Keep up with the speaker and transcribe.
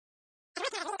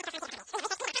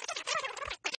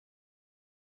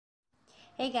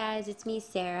Hey guys, it's me,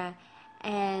 Sarah,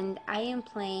 and I am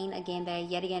playing a game that I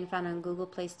yet again found on Google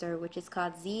Play Store, which is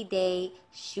called Z-Day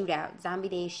Shootout, Zombie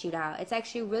Day Shootout. It's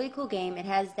actually a really cool game. It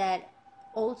has that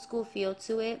old school feel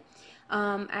to it.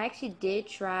 I actually did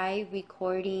try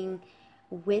recording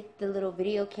with the little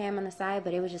video cam on the side,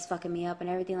 but it was just fucking me up and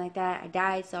everything like that. I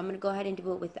died, so I'm going to go ahead and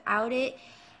do it without it.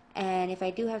 And if I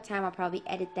do have time, I'll probably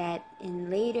edit that in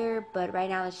later, but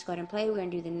right now let's just go ahead and play. We're going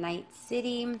to do the Night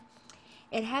City.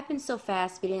 It happened so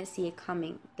fast we didn't see it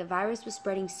coming. The virus was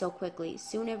spreading so quickly.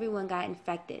 Soon everyone got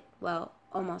infected. Well,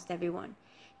 almost everyone.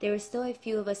 There were still a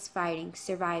few of us fighting,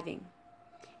 surviving.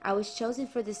 I was chosen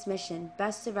for this mission.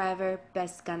 Best survivor,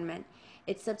 best gunman.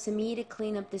 It's up to me to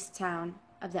clean up this town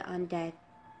of the undead.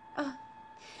 Oh,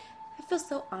 I feel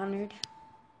so honored.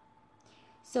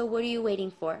 So what are you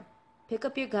waiting for? Pick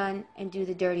up your gun and do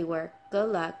the dirty work. Good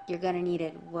luck. You're gonna need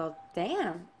it. Well,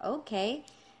 damn. Okay.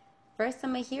 First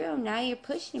I'm a hero, now you're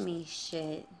pushing me.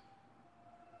 Shit.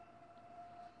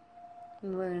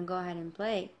 We're gonna go ahead and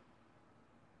play.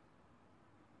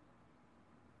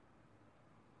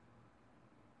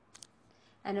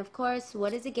 And of course,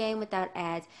 what is a game without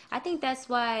ads? I think that's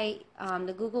why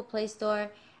the Google Play Store,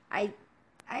 I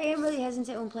am really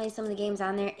hesitant when playing some of the games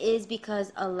on there, is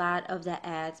because a lot of the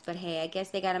ads. But hey, I guess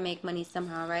they gotta make money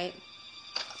somehow, right?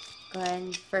 Go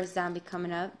ahead, first zombie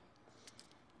coming up.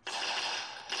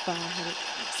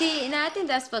 See, and I think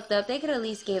that's fucked up. They could at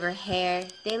least gave her hair.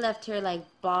 They left her like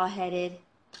bald-headed.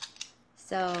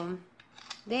 So,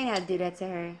 they didn't have to do that to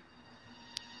her.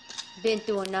 Been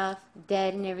through enough,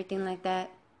 dead and everything like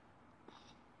that.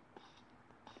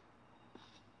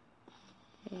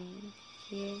 And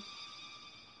here.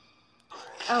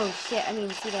 Oh shit, I didn't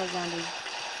even see that zombie.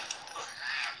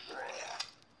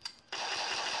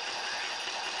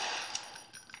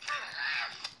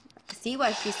 I see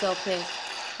why she's so pissed.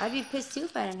 I'd be pissed too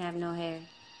if I didn't have no hair.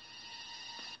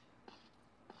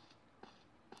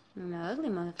 I'm an ugly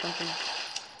motherfucker.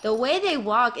 The way they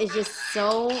walk is just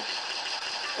so...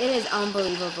 It is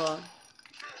unbelievable.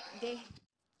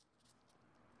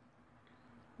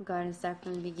 Go ahead and start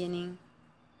from the beginning.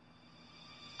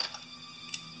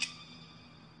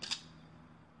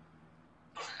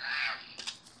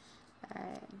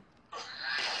 Alright.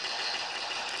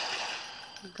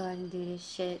 Go ahead and do this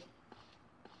shit.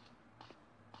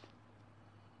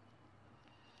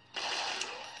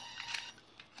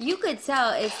 You could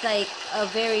tell it's like a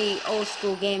very old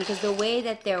school game because the way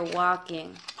that they're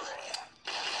walking.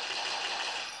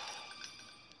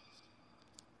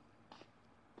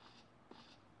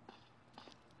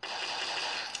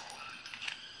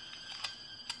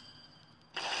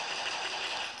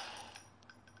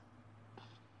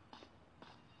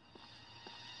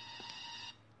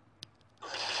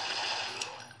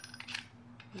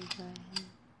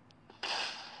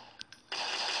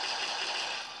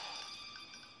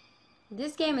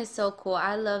 This game is so cool.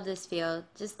 I love this feel.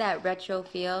 Just that retro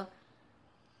feel.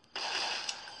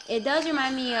 It does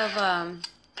remind me of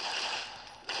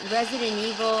Resident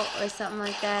Evil or something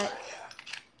like that.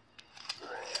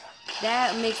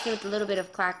 That mixed with a little bit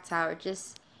of Clock Tower.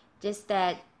 Just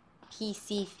that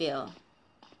PC feel.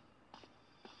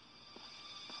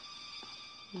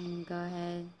 Go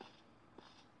ahead.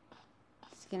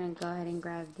 Just gonna go ahead and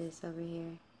grab this over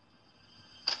here.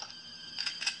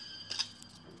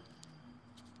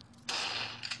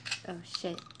 Oh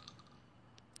shit.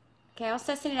 Okay, I was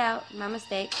testing it out. My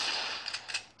mistake.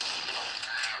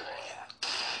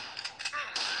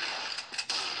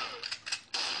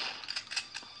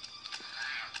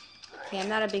 Okay, I'm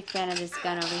not a big fan of this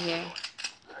gun over here.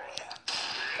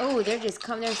 Oh, they're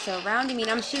surrounding me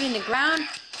and I'm shooting the ground.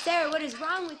 Sarah, what is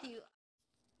wrong with you?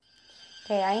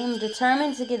 Okay, I am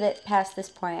determined to get it past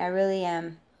this point. I really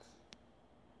am.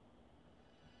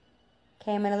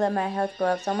 Okay, I'm going to let my health go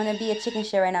up. So I'm going to be a chicken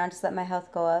shit right now and just let my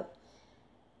health go up.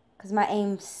 Because my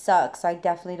aim sucks, so I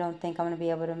definitely don't think I'm going to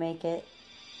be able to make it.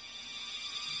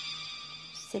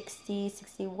 60,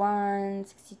 61,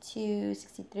 62,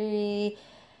 63.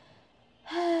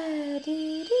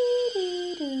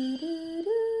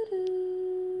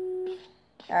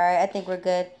 Alright, I think we're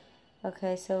good.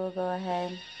 Okay, so we'll go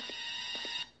ahead.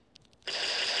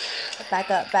 Back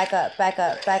up, back up, back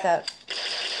up, back up.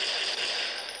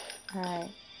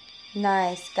 Alright.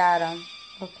 Nice, got him.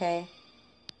 Okay.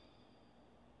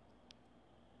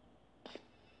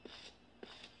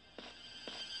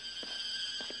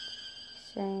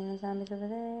 Shane, the zombies over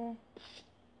there.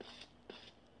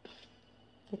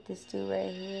 Get this dude right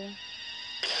here.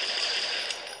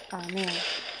 Oh man.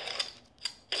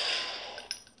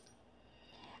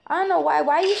 I don't know why.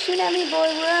 Why are you shooting at me, boy?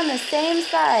 We're on the same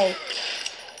side.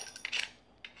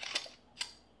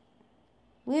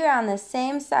 We were on the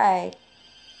same side.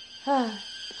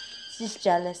 He's just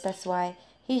jealous, that's why.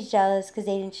 He's jealous because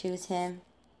they didn't choose him.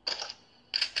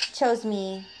 Chose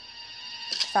me.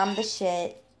 So I'm the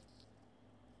shit.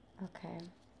 Okay.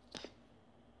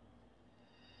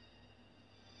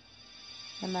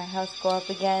 And my health go up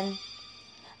again.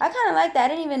 I kind of like that. I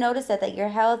didn't even notice that. Like your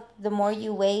health, the more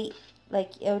you wait,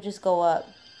 like it'll just go up.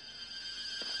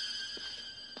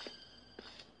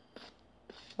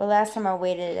 But last time I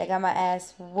waited, I got my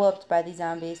ass whooped by these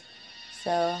zombies.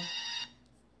 So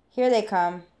here they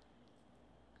come.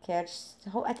 Okay,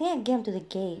 I think I can get them to the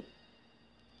gate.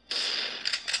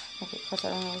 Okay, plus I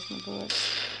don't know what's my bullets.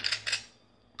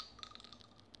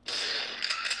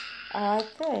 Oh, I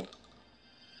could.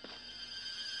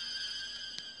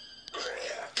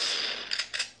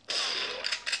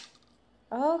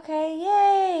 Okay,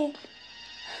 yay!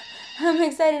 I'm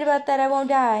excited about that. I won't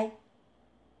die.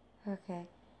 Okay,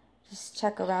 just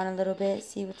check around a little bit,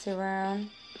 see what's around.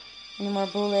 Any more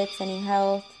bullets? Any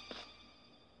health?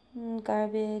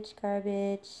 Garbage,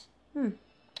 garbage.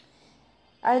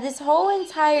 Out of this whole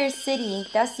entire city,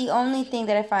 that's the only thing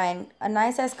that I find. A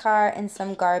nice-ass car and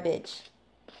some garbage.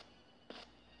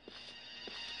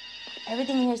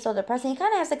 Everything in here is so depressing. It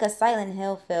kind of has like a Silent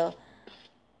Hill feel.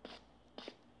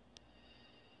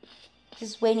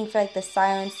 Just waiting for like the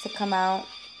sirens to come out.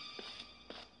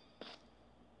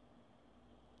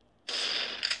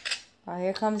 Oh,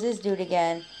 here comes this dude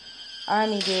again.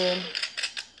 Army dude.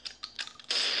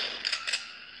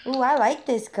 Ooh, I like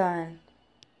this gun.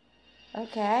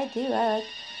 Okay, I do. I like...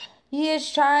 He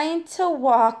is trying to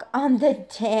walk on the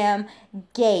damn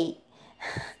gate.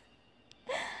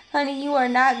 Honey, you are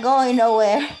not going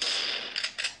nowhere.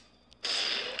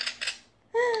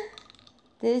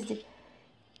 This...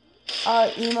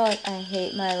 Oh, emo. I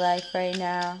hate my life right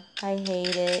now. I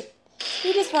hate it.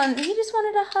 He just wanted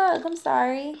a hug. I'm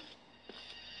sorry.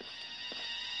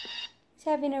 He's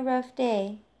having a rough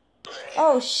day.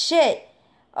 Oh, shit.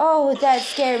 Oh, that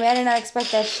scared me. I did not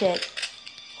expect that shit.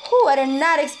 Whew, I did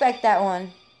not expect that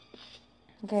one.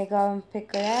 Okay, go and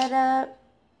pick that up.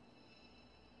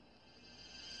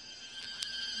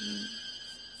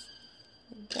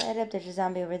 Pick that up. There's a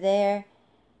zombie over there.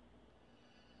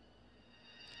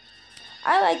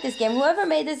 I like this game. Whoever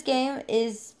made this game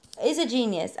is a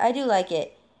genius. I do like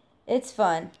it. It's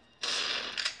fun.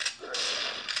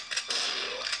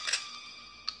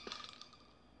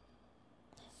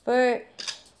 For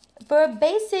a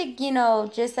basic, you know,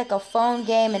 just like a phone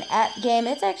game, an app game,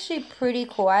 it's actually pretty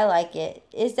cool. I like it.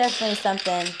 It's definitely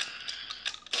something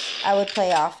I would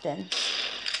play often.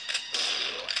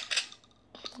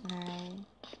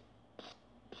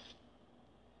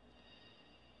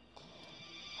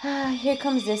 Alright. Here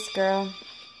comes this girl.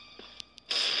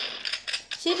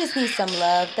 She just needs some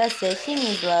love. That's it. She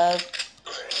needs love.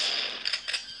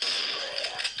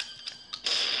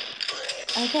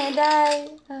 I can't die.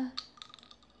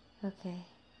 Okay.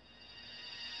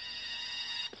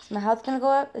 Is my health gonna go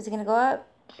up? Is it gonna go up?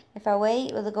 If I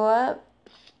wait, will it go up?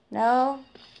 No?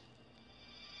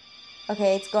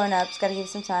 Okay, it's going up. Just gotta give it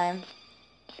some time.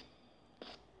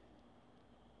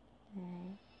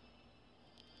 Alright.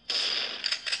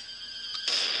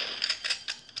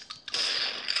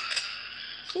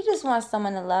 She just wants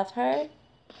someone to love her.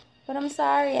 But I'm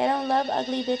sorry, I don't love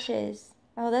ugly bitches.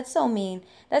 Oh, that's so mean.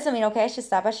 That's so mean. Okay, I should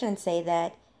stop. I shouldn't say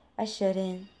that. I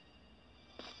shouldn't.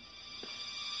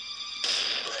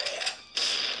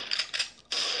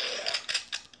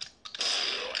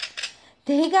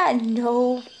 They got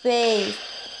no face.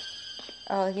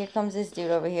 Oh, here comes this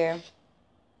dude over here.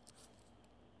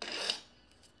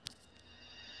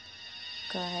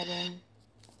 Go ahead and...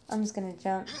 I'm just gonna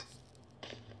jump.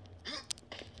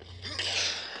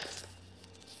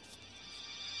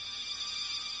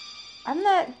 I'm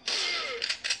not...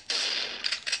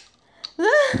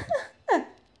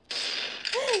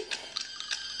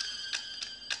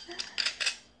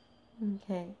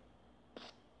 Okay.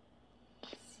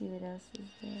 Let's see what else is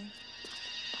there.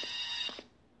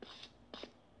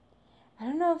 I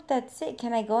don't know if that's it.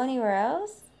 Can I go anywhere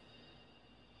else?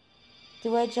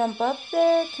 Do I jump up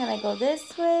there? Can I go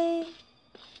this way?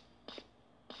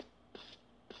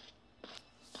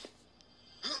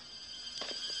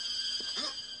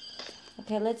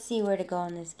 Okay, let's see where to go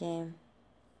in this game.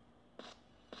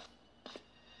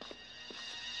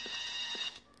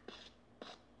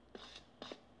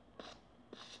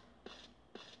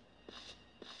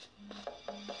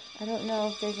 I don't know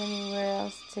if there's anywhere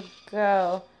else to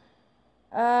go.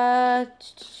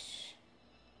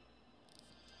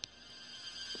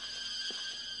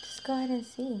 Just go ahead and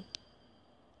see.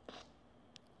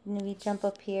 Maybe jump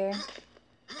up here.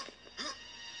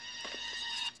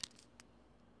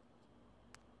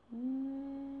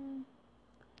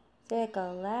 there like a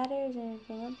ladder? Is there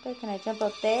anything up there? Can I jump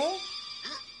up there?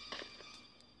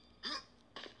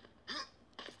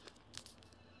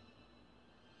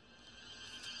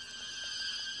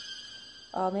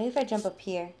 Oh, maybe if I jump up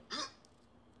here.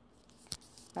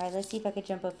 Alright, let's see if I can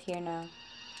jump up here now.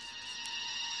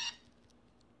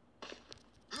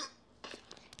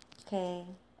 Okay,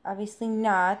 obviously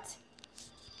not.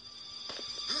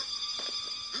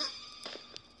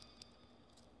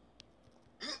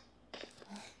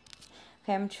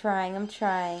 Okay, I'm trying.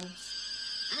 Okay,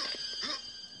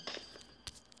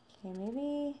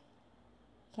 maybe...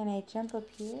 Can I jump up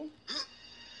here?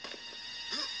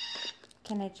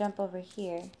 Can I jump over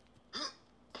here?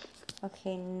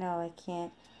 Okay, no, I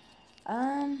can't.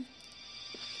 I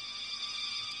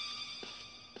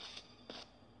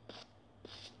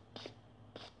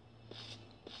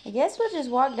guess we'll just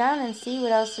walk down and see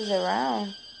what else is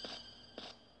around.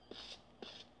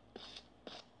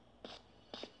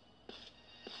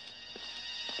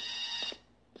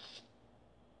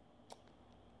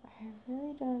 I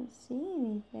really don't see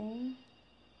anything.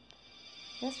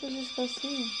 Guess we'll just go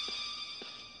see.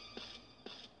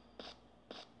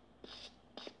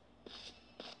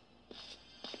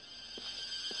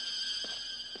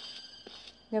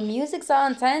 The music's all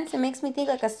intense. It makes me think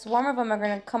like a swarm of them are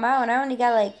gonna come out, and I only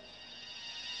got like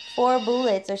 4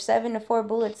 bullets or 7 to 4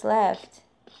 bullets left.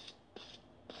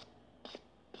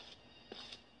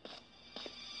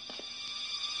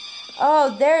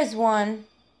 Oh, there's one.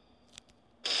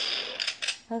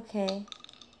 Okay.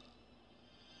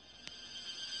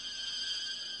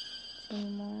 2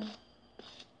 more.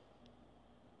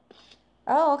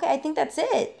 Oh, okay. I think that's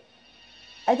it.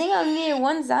 I think I needed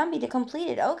 1 zombie to complete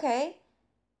it. Okay.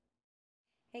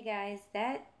 Hey guys,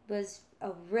 that was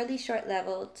a really short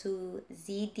level to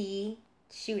ZD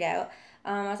Shootout.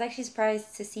 I was actually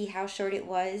surprised to see how short it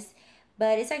was,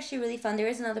 but it's actually really fun. There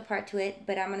is another part to it,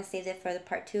 but I'm going to save it for the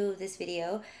part 2 of this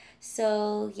video.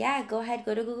 So yeah, go ahead,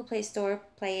 go to Google Play Store,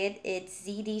 play it. It's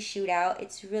ZD Shootout.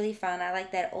 It's really fun. I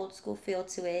like that old school feel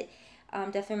to it.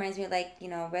 Definitely reminds me of like, you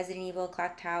know, Resident Evil,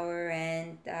 Clock Tower,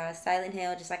 and Silent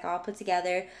Hill, just like all put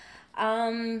together.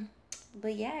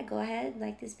 But yeah, go ahead,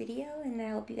 like this video, and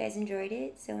I hope you guys enjoyed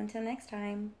it. So until next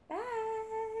time, bye!